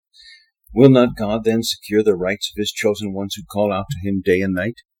Will not God then secure the rights of his chosen ones who call out to him day and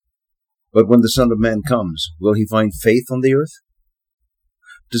night? But when the Son of Man comes, will he find faith on the earth?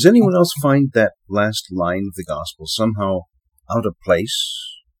 Does anyone else find that last line of the gospel somehow out of place?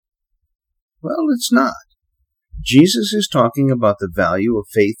 Well, it's not. Jesus is talking about the value of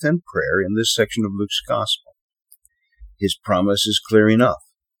faith and prayer in this section of Luke's gospel. His promise is clear enough.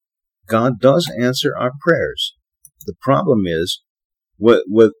 God does answer our prayers. The problem is,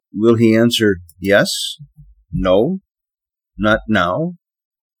 will he answer yes, no, not now,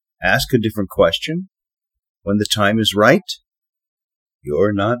 ask a different question, when the time is right,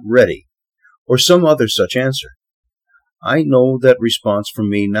 you're not ready, or some other such answer? I know that response from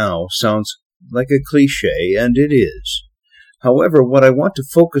me now sounds like a cliche, and it is. However, what I want to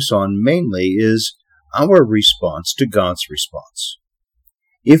focus on mainly is our response to God's response.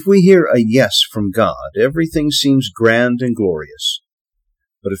 If we hear a yes from God, everything seems grand and glorious.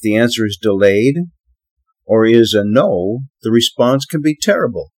 But if the answer is delayed, or is a no, the response can be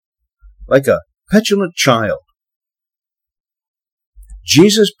terrible, like a petulant child.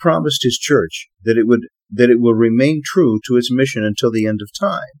 Jesus promised his church that it will remain true to its mission until the end of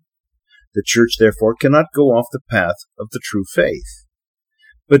time. The church, therefore, cannot go off the path of the true faith.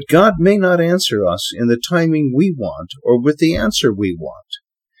 But God may not answer us in the timing we want or with the answer we want.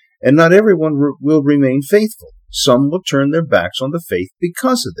 And not everyone will remain faithful. Some will turn their backs on the faith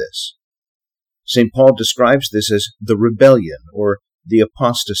because of this. St. Paul describes this as the rebellion or the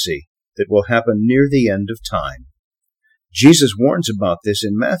apostasy that will happen near the end of time. Jesus warns about this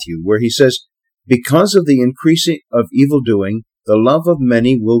in Matthew, where he says, "Because of the increasing of evildoing, the love of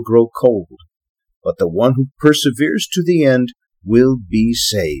many will grow cold, but the one who perseveres to the end will be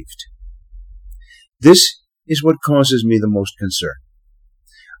saved." This is what causes me the most concern.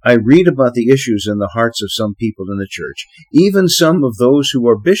 I read about the issues in the hearts of some people in the church, even some of those who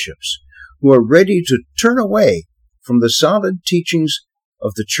are bishops, who are ready to turn away from the solid teachings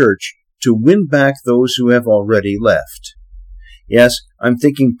of the church to win back those who have already left. Yes, I'm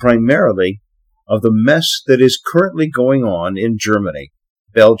thinking primarily of the mess that is currently going on in Germany,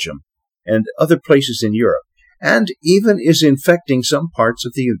 Belgium, and other places in Europe, and even is infecting some parts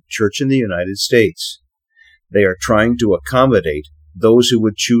of the church in the United States. They are trying to accommodate those who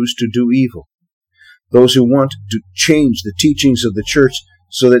would choose to do evil, those who want to change the teachings of the church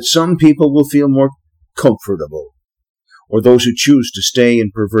so that some people will feel more comfortable, or those who choose to stay in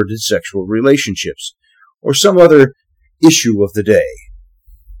perverted sexual relationships, or some other issue of the day.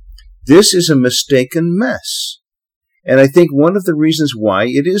 This is a mistaken mess. And I think one of the reasons why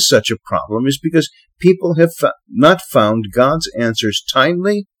it is such a problem is because people have not found God's answers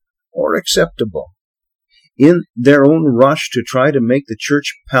timely or acceptable. In their own rush to try to make the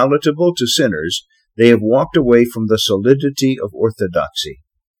church palatable to sinners, they have walked away from the solidity of orthodoxy.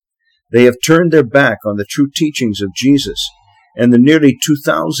 They have turned their back on the true teachings of Jesus and the nearly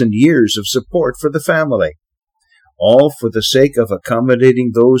 2,000 years of support for the family, all for the sake of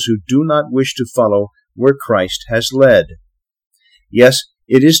accommodating those who do not wish to follow where Christ has led. Yes,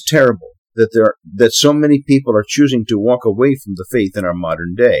 it is terrible that so many people are choosing to walk away from the faith in our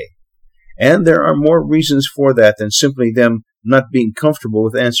modern day. And there are more reasons for that than simply them not being comfortable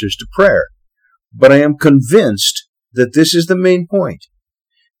with answers to prayer. But I am convinced that this is the main point.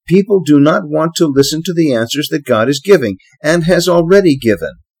 People do not want to listen to the answers that God is giving and has already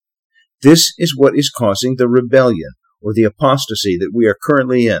given. This is what is causing the rebellion or the apostasy that we are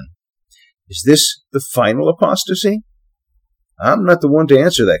currently in. Is this the final apostasy? I'm not the one to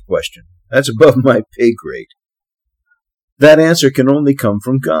answer that question. That's above my pay grade. That answer can only come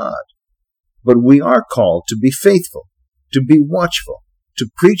from God. But we are called to be faithful, to be watchful, to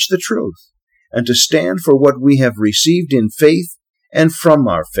preach the truth, and to stand for what we have received in faith and from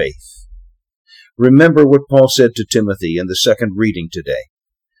our faith. Remember what Paul said to Timothy in the second reading today.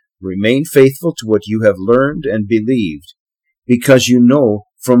 Remain faithful to what you have learned and believed, because you know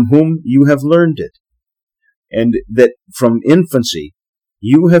from whom you have learned it, and that from infancy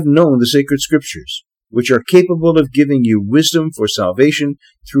you have known the sacred scriptures, which are capable of giving you wisdom for salvation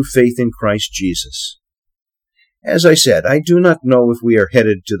through faith in Christ Jesus. As I said, I do not know if we are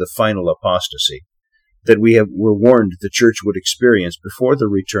headed to the final apostasy that were warned the church would experience before the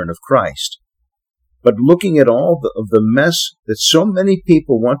return of Christ. But looking at all of the mess that so many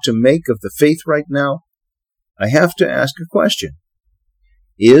people want to make of the faith right now, I have to ask a question.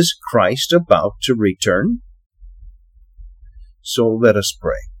 Is Christ about to return? So let us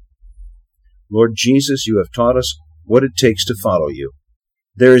pray. Lord Jesus, you have taught us what it takes to follow you.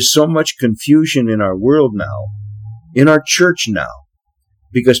 There is so much confusion in our world now, in our church now,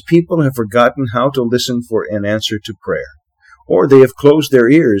 because people have forgotten how to listen for an answer to prayer, or they have closed their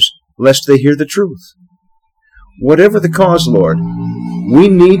ears lest they hear the truth. Whatever the cause, Lord, we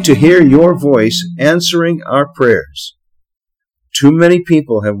need to hear your voice answering our prayers. Too many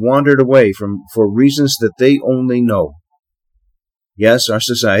people have wandered away for reasons that they only know. Yes, our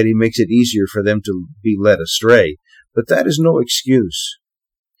society makes it easier for them to be led astray, but that is no excuse.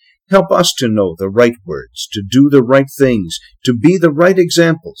 Help us to know the right words, to do the right things, to be the right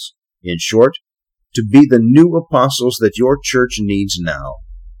examples. In short, to be the new apostles that your church needs now.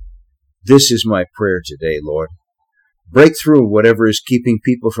 This is my prayer today, Lord. Break through whatever is keeping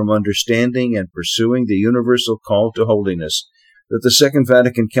people from understanding and pursuing the universal call to holiness that the Second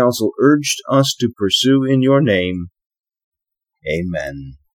Vatican Council urged us to pursue in your name. Amen.